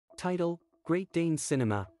Title: Great Dane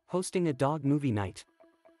Cinema, hosting a dog movie night.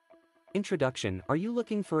 Introduction: Are you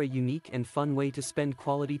looking for a unique and fun way to spend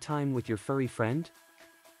quality time with your furry friend?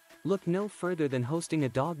 Look no further than hosting a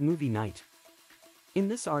dog movie night. In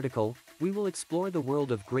this article, we will explore the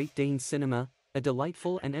world of Great Dane Cinema, a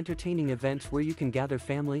delightful and entertaining event where you can gather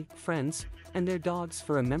family, friends, and their dogs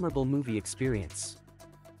for a memorable movie experience.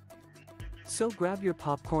 So grab your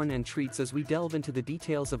popcorn and treats as we delve into the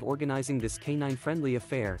details of organizing this canine-friendly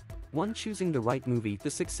affair. 1. Choosing the right movie. The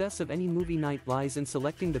success of any movie night lies in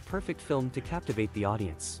selecting the perfect film to captivate the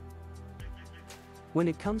audience. When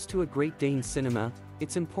it comes to a Great Dane Cinema,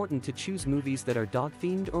 it's important to choose movies that are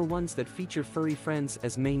dog-themed or ones that feature furry friends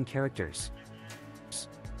as main characters.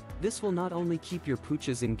 This will not only keep your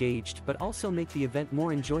pooches engaged but also make the event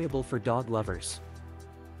more enjoyable for dog lovers.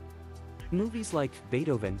 Movies like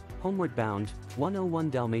Beethoven, Homeward Bound, 101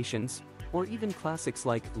 Dalmatians, or even classics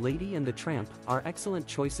like Lady and the Tramp are excellent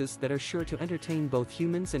choices that are sure to entertain both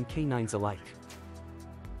humans and canines alike.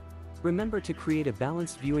 Remember to create a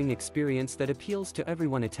balanced viewing experience that appeals to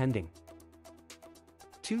everyone attending.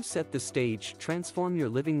 2. Set the stage. Transform your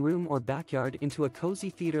living room or backyard into a cozy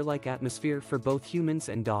theater-like atmosphere for both humans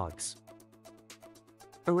and dogs.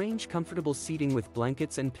 Arrange comfortable seating with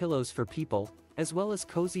blankets and pillows for people, as well as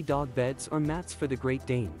cozy dog beds or mats for the Great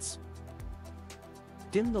Danes.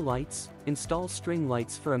 Dim the lights, install string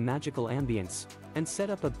lights for a magical ambience, and set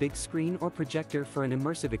up a big screen or projector for an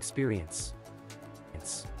immersive experience.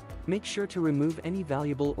 Make sure to remove any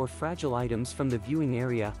valuable or fragile items from the viewing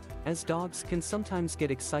area, as dogs can sometimes get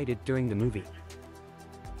excited during the movie.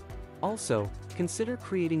 Also, consider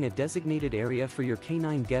creating a designated area for your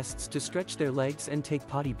canine guests to stretch their legs and take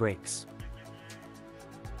potty breaks.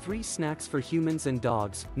 3. Snacks for humans and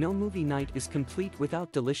dogs. No movie night is complete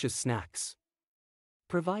without delicious snacks.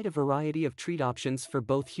 Provide a variety of treat options for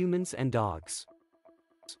both humans and dogs.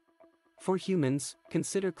 For humans,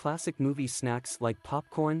 consider classic movie snacks like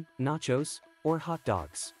popcorn, nachos, or hot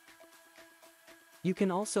dogs. You can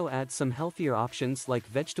also add some healthier options like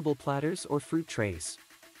vegetable platters or fruit trays.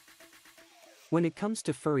 When it comes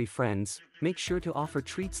to furry friends, make sure to offer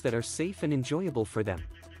treats that are safe and enjoyable for them.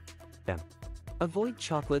 Avoid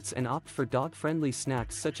chocolates and opt for dog-friendly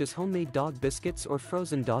snacks such as homemade dog biscuits or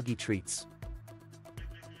frozen doggy treats.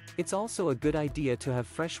 It's also a good idea to have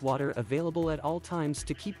fresh water available at all times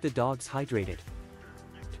to keep the dogs hydrated.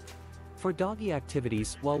 For doggy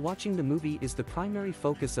activities, while watching the movie is the primary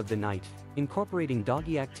focus of the night, incorporating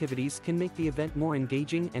doggy activities can make the event more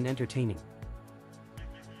engaging and entertaining.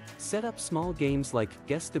 Set up small games like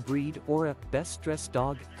Guess the Breed or a Best Dressed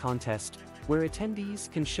Dog contest, where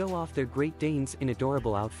attendees can show off their Great Danes in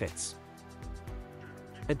adorable outfits.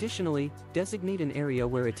 Additionally, designate an area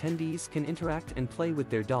where attendees can interact and play with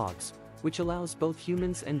their dogs, which allows both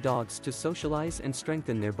humans and dogs to socialize and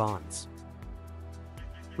strengthen their bonds.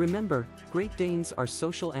 Remember, Great Danes are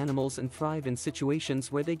social animals and thrive in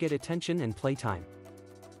situations where they get attention and playtime.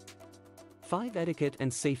 5. Etiquette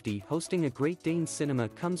and safety. Hosting a Great Dane Cinema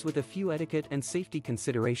comes with a few etiquette and safety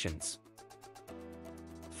considerations.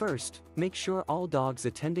 First, make sure all dogs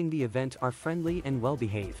attending the event are friendly and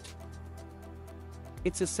well-behaved.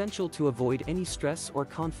 It's essential to avoid any stress or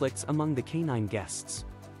conflicts among the canine guests.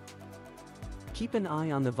 Keep an eye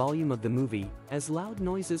on the volume of the movie, as loud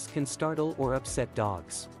noises can startle or upset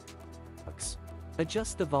dogs.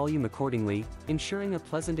 Adjust the volume accordingly, ensuring a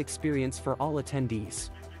pleasant experience for all attendees.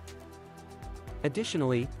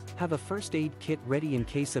 Additionally, have a first aid kit ready in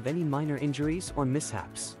case of any minor injuries or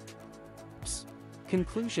mishaps.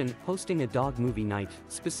 Conclusion: hosting a dog movie night,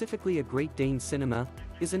 specifically a Great Dane Cinema,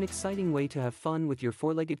 is an exciting way to have fun with your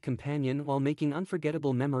four-legged companion while making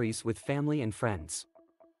unforgettable memories with family and friends.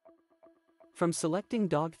 From selecting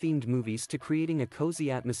dog-themed movies to creating a cozy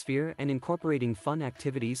atmosphere and incorporating fun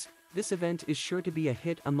activities, this event is sure to be a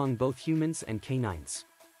hit among both humans and canines.